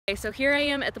Okay, so here I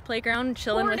am at the playground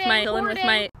chilling with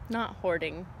my not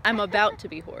hoarding. I'm about to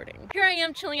be hoarding. Here I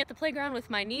am chilling at the playground with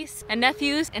my niece and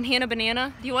nephews and Hannah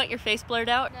Banana. Do you want your face blurred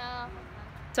out? No.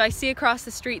 So I see across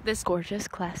the street this gorgeous,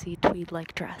 classy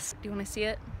tweed-like dress. Do you want to see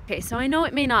it? Okay, so I know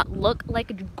it may not look like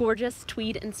a gorgeous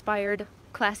tweed-inspired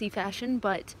classy fashion,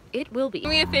 but it will be. Do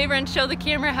me a favor and show the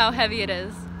camera how heavy it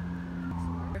is.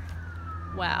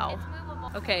 Wow.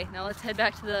 Okay, now let's head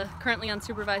back to the currently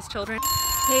unsupervised children.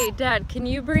 Hey, Dad, can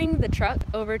you bring the truck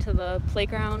over to the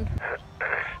playground?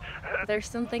 There's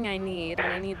something I need,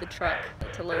 and I need the truck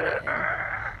to load it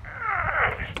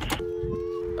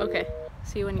in. Okay,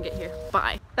 see you when you get here.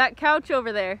 Bye. That couch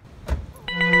over there.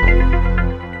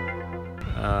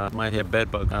 Might have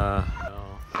bed bug. No.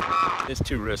 It's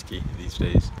too risky these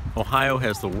days. Ohio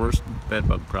has the worst bed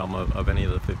bug problem of any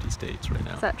of the 50 states right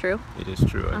now. Is that true? It is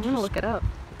true. I'm gonna look it up.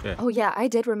 Okay. Oh yeah, I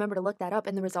did remember to look that up,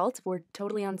 and the results were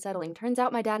totally unsettling. Turns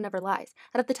out my dad never lies.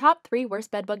 Out of the top 3 worst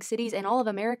bedbug cities in all of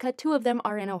America, 2 of them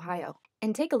are in Ohio.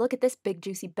 And take a look at this big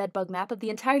juicy bedbug map of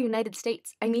the entire United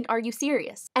States. I mean, are you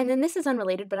serious? And then this is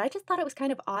unrelated, but I just thought it was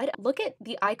kind of odd. Look at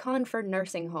the icon for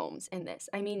nursing homes in this.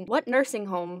 I mean, what nursing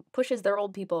home pushes their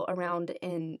old people around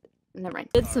in... Never mind.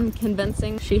 Did some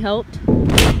convincing. She helped,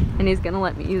 and he's gonna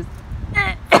let me use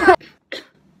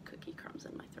cookie crumbs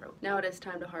in my throat. Now it is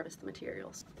time to harvest the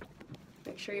materials.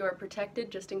 Make sure you are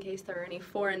protected just in case there are any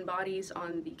foreign bodies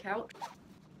on the couch.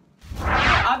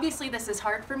 Obviously this is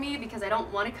hard for me because I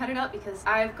don't want to cut it up because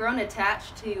I've grown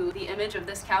attached to the image of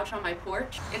this couch on my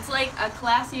porch. It's like a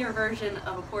classier version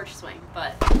of a porch swing,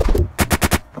 but...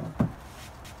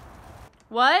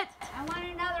 What? I want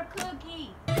another cookie.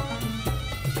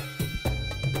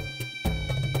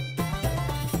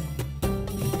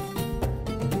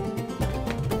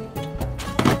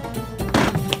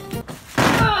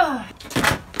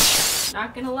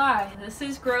 Not gonna lie, this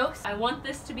is gross. I want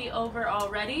this to be over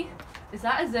already. Is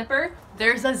that a zipper?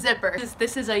 There's a zipper.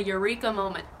 This is a eureka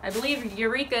moment. I believe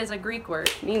eureka is a Greek word.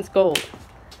 It means gold.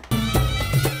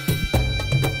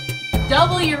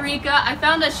 Double eureka, I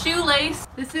found a shoelace.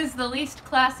 This is the least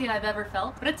classy I've ever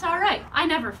felt, but it's all right. I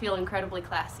never feel incredibly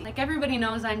classy. Like everybody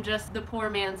knows I'm just the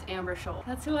poor man's Amber Scholl.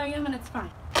 That's who I am and it's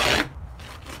fine.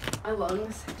 My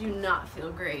lungs do not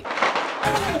feel great.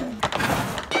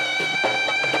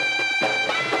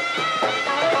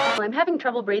 I'm having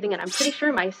trouble breathing and I'm pretty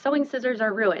sure my sewing scissors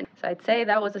are ruined. So I'd say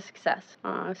that was a success.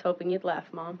 I was hoping you'd laugh,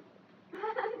 Mom.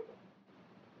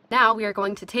 Now we are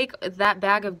going to take that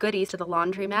bag of goodies to the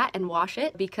laundromat and wash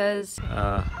it because...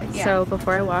 So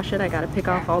before I wash it, I gotta pick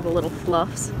off all the little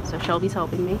fluffs. So Shelby's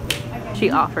helping me.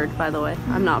 She offered, by the way.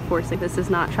 I'm not forcing. This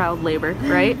is not child labor,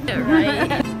 right?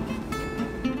 Right.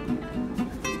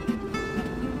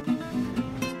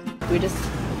 We just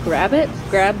grab it,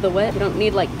 grab the wet. You don't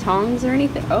need like tongs or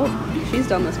anything. Oh, she's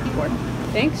done this before.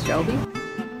 Thanks, Shelby.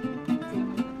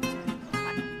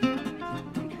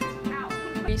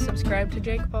 Are you subscribed to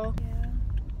Jake Paul? Yeah.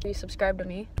 Are you subscribed to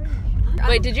me?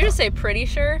 Wait, did you just say pretty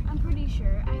sure? I'm pretty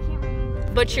sure. I can't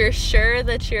remember. But you're sure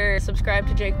that you're subscribed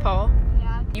to Jake Paul?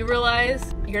 Yeah. You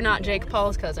realize you're not Jake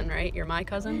Paul's cousin, right? You're my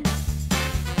cousin?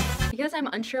 Because I'm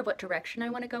unsure of what direction I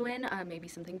want to go in, maybe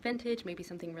something vintage, maybe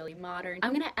something really modern,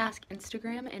 I'm gonna ask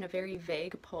Instagram in a very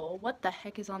vague poll, what the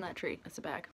heck is on that tree? That's a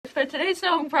bag. For today's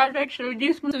sewing project, should we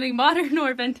do something modern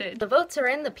or vintage? The votes are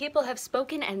in, the people have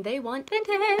spoken, and they want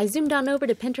vintage! I zoomed on over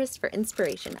to Pinterest for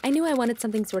inspiration. I knew I wanted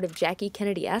something sort of Jackie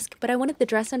Kennedy-esque, but I wanted the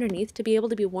dress underneath to be able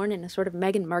to be worn in a sort of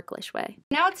Meghan Markle-ish way.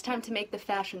 Now it's time to make the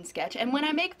fashion sketch, and when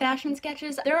I make fashion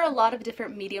sketches, there are a lot of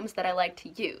different mediums that I like to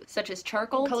use, such as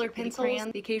charcoal, colored pencils,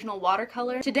 crayons, the occasional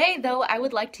watercolor. Today, though, I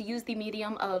would like to use the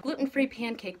medium of gluten-free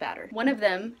pancake batter. One of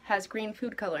them has green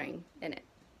food coloring in it.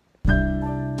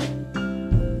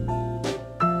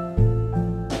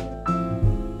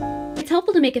 It's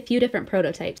helpful to make a few different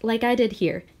prototypes, like I did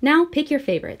here. Now, pick your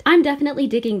favorite. I'm definitely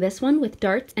digging this one with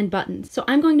darts and buttons, so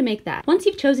I'm going to make that. Once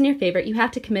you've chosen your favorite, you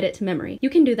have to commit it to memory. You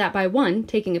can do that by 1,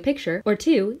 taking a picture, or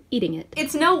 2, eating it.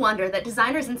 It's no wonder that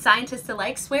designers and scientists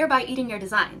alike swear by eating your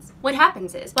designs. What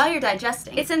happens is, while you're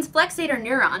digesting, it sends flexator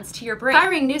neurons to your brain,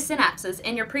 firing new synapses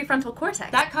in your prefrontal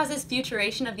cortex. That causes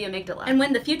futuration of the amygdala. And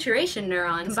when the futuration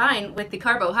neurons combine with the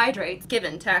carbohydrates,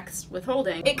 given tax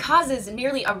withholding, it causes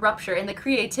nearly a rupture in the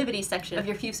creativity section of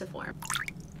your fusiform.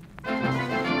 I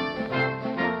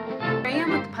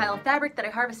am with big pile of fabric that I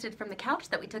harvested from the couch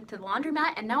that we took to the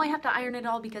laundromat, and now I have to iron it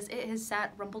all because it has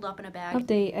sat rumpled up in a bag.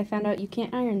 Update, I found out you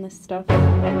can't iron this stuff.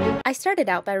 I started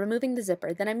out by removing the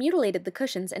zipper, then I mutilated the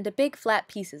cushions into big flat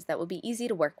pieces that would be easy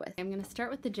to work with. I'm gonna start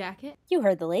with the jacket. You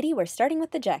heard the lady, we're starting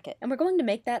with the jacket, and we're going to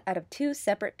make that out of 2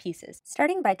 separate pieces.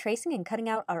 Starting by tracing and cutting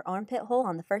out our armpit hole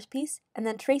on the first piece, and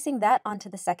then tracing that onto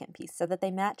the second piece so that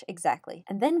they match exactly.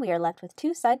 And then we are left with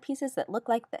 2 side pieces that look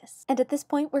like this. And at this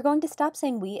point, we're going to stop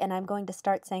saying we, and I'm going to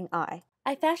start saying I.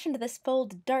 I fashioned this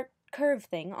fold dart curve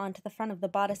thing onto the front of the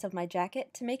bodice of my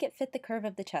jacket to make it fit the curve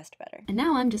of the chest better. And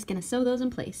now I'm just gonna sew those in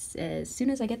place as soon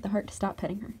as I get the heart to stop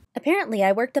petting her. Apparently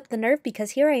I worked up the nerve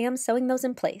because here I am sewing those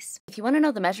in place. If you want to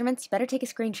know the measurements, you better take a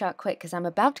screenshot quick because I'm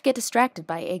about to get distracted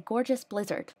by a gorgeous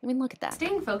blizzard. I mean, look at that.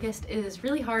 Staying focused is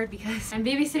really hard because I'm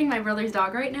babysitting my brother's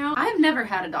dog right now. I've never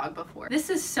had a dog before. This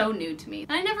is so new to me.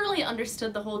 I never really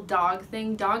understood the whole dog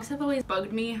thing. Dogs have always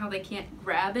bugged me how they can't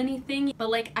grab anything, but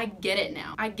like I get it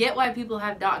now. I get why people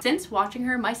have dogs. Since watching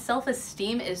her, my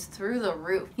self-esteem is through the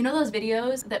roof. You know those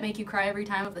videos that make you cry every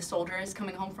time of the soldiers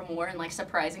coming home from war and like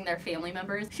surprising their family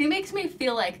members? She makes me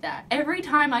feel like that every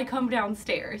time I come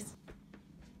downstairs.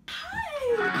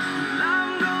 Hi!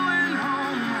 I'm going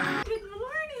home. Good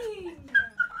morning!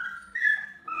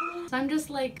 So I'm just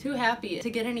like too happy to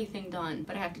get anything done,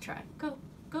 but I have to try. Go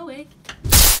away.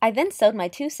 I then sewed my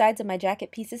 2 sides of my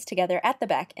jacket pieces together at the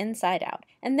back, inside out,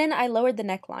 and then I lowered the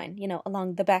neckline, you know,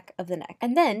 along the back of the neck.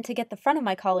 And then, to get the front of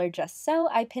my collar just so,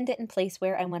 I pinned it in place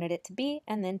where I wanted it to be,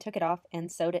 and then took it off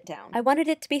and sewed it down. I wanted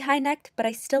it to be high-necked, but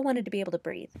I still wanted to be able to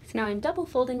breathe. So now I'm double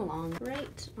folding along,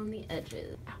 right on the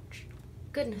edges. Ouch.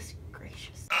 Goodness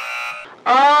gracious.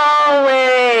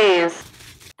 Always!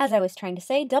 As I was trying to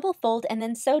say, double fold and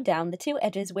then sew down the 2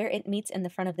 edges where it meets in the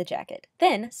front of the jacket.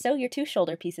 Then, sew your 2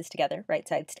 shoulder pieces together, right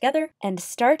sides together, and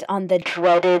start on the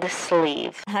dreaded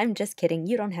sleeve. I'm just kidding,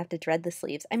 you don't have to dread the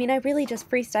sleeves. I mean, I really just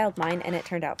freestyled mine and it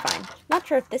turned out fine. Not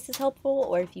sure if this is helpful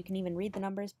or if you can even read the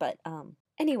numbers, but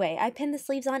anyway, I pinned the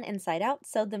sleeves on inside out,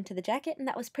 sewed them to the jacket, and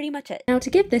that was pretty much it. Now to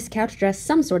give this couch dress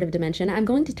some sort of dimension, I'm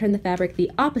going to turn the fabric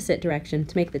the opposite direction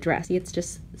to make the dress. See, it's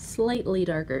just slightly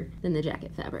darker than the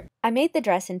jacket fabric. I made the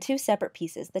dress in 2 separate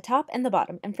pieces, the top and the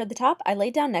bottom, and for the top, I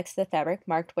laid down next to the fabric,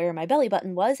 marked where my belly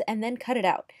button was, and then cut it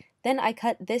out. Then I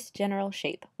cut this general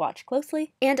shape. Watch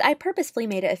closely. And I purposefully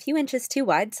made it a few inches too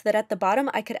wide so that at the bottom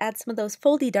I could add some of those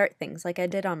foldy dart things like I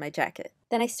did on my jacket.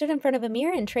 Then I stood in front of a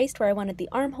mirror and traced where I wanted the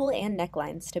armhole and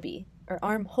necklines to be. Or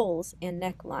armholes and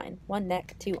neckline. 1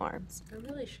 neck, 2 arms. I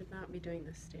really should not be doing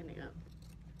this standing up.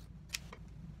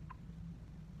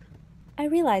 I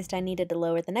realized I needed to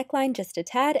lower the neckline just a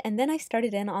tad, and then I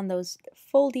started in on those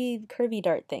foldy, curvy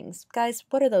dart things. Guys,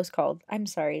 what are those called? I'm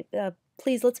sorry.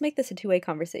 Please, let's make this a 2-way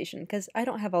conversation, because I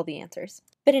don't have all the answers.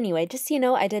 But anyway, just so you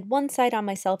know, I did 1 side on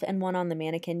myself and 1 on the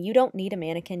mannequin. You don't need a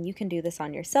mannequin, you can do this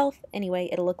on yourself. Anyway,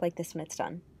 it'll look like this when it's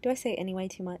done. Do I say anyway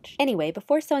too much? Anyway,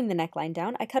 before sewing the neckline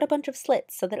down, I cut a bunch of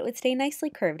slits so that it would stay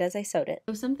nicely curved as I sewed it.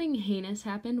 So something heinous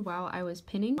happened while I was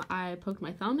pinning. I poked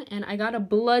my thumb and I got a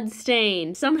blood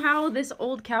stain. Somehow this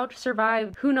old couch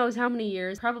survived who knows how many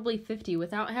years, probably 50,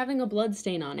 without having a blood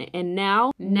stain on it. And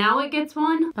now it gets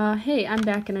one? Hey, I'm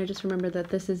back and I just remembered that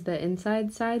this is the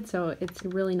inside side, so it's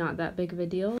really not that big of a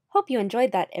deal. Hope you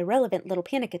enjoyed that irrelevant little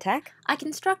panic attack. I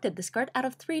constructed the skirt out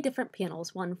of 3 different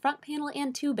panels, 1 front panel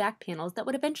and 2 back panels that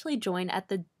would eventually join at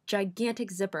the gigantic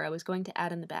zipper I was going to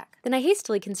add in the back. Then I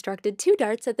hastily constructed 2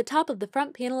 darts at the top of the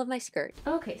front panel of my skirt.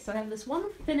 Okay, so I have this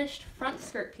one finished front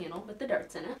skirt panel with the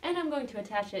darts in it, and I'm going to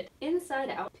attach it inside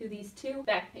out to these 2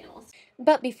 back panels.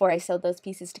 But before I sewed those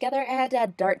pieces together, I had to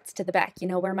add darts to the back, you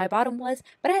know, where my bottom was,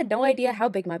 but I had no idea how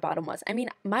big my bottom was. I mean,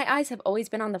 my eyes have always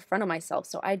been on the front of myself,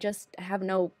 so I just have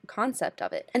no concept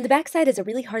of it. And the backside is a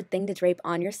really hard thing to drape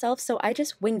on yourself, so I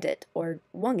just winged it, or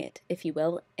wung it, if you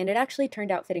will, and it actually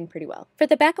turned out fitting pretty well. For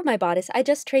the back of my bodice, I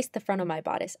just traced the front of my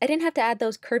bodice. I didn't have to add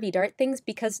those curvy dart things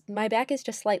because my back is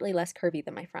just slightly less curvy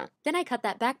than my front. Then I cut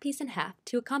that back piece in half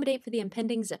to accommodate for the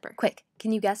impending zipper. Quick,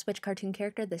 can you guess which cartoon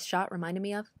character this shot reminded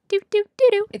me of?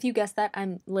 Do. If you guessed that,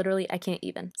 I can't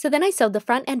even. So then I sewed the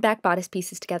front and back bodice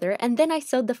pieces together, and then I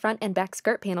sewed the front and back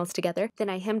skirt panels together, then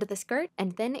I hemmed the skirt,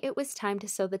 and then it was time to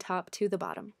sew the top to the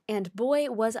bottom. And boy,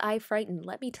 was I frightened,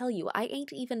 let me tell you, I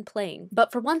ain't even playing.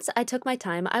 But for once, I took my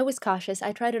time, I was cautious,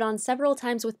 I tried it on several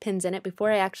times with pins in it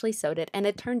before I actually sewed it, and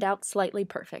it turned out slightly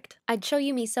perfect. I'd show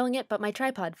you me sewing it, but my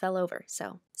tripod fell over,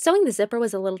 so Sewing the zipper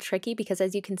was a little tricky because,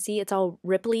 as you can see, it's all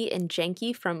ripply and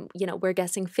janky from, we're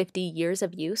guessing 50 years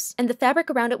of use. And the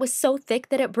fabric around it was so thick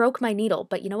that it broke my needle,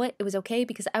 but you know what? It was okay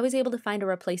because I was able to find a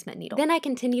replacement needle. Then I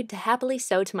continued to happily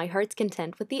sew to my heart's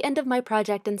content with the end of my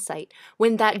project in sight,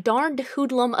 when that darned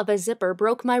hoodlum of a zipper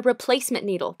broke my replacement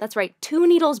needle. That's right, 2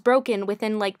 needles broken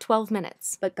within like 12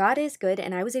 minutes. But God is good,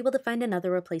 and I was able to find another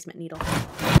replacement needle.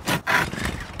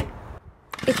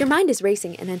 If your mind is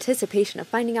racing in anticipation of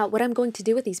finding out what I'm going to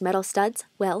do with these metal studs,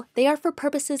 well, they are for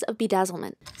purposes of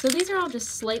bedazzlement. So these are all just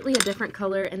slightly a different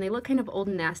color, and they look kind of old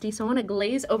and nasty, so I want to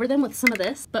glaze over them with some of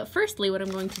this. But firstly, what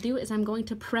I'm going to do is I'm going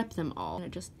to prep them all. I'm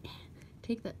going to just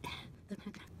take that.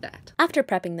 After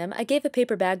prepping them, I gave a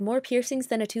paper bag more piercings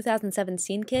than a 2007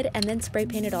 Scene Kid and then spray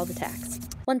painted all the tacks.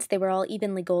 Once they were all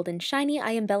evenly gold and shiny,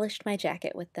 I embellished my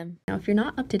jacket with them. Now, if you're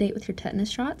not up to date with your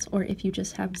tetanus shots, or if you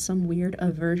just have some weird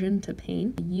aversion to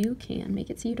pain, you can make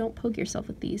it so you don't poke yourself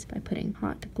with these by putting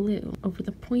hot glue over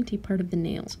the pointy part of the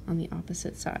nails on the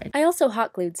opposite side. I also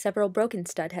hot glued several broken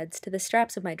stud heads to the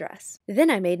straps of my dress. Then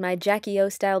I made my Jackie O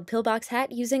styled pillbox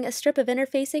hat using a strip of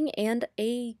interfacing and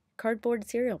a cardboard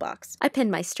cereal box. I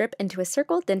pinned my strip into a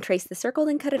circle, then traced the circle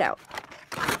and cut it out.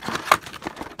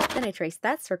 Then I traced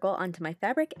that circle onto my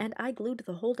fabric and I glued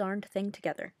the whole darned thing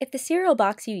together. If the cereal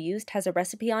box you used has a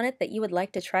recipe on it that you would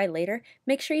like to try later,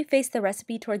 make sure you face the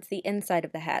recipe towards the inside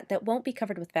of the hat that won't be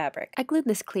covered with fabric. I glued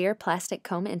this clear plastic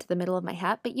comb into the middle of my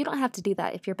hat, but you don't have to do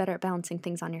that if you're better at balancing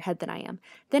things on your head than I am.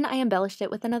 Then I embellished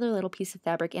it with another little piece of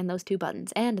fabric and those 2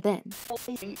 buttons, and then...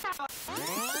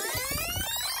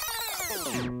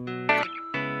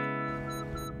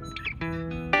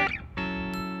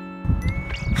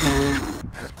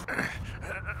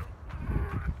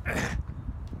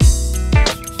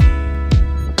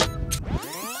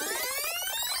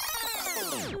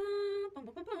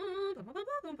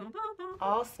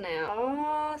 Oh snap.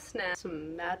 Oh snap.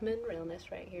 Some Mad Men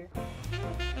realness right here.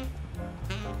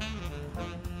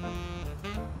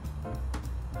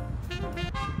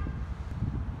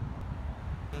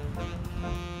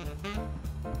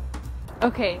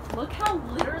 Okay, look how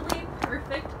literally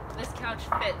perfect this couch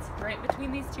fits right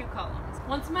between these 2 columns.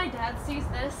 Once my dad sees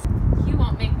this, he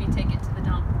won't make me take it to the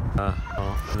dump.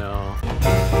 Oh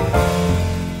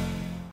no.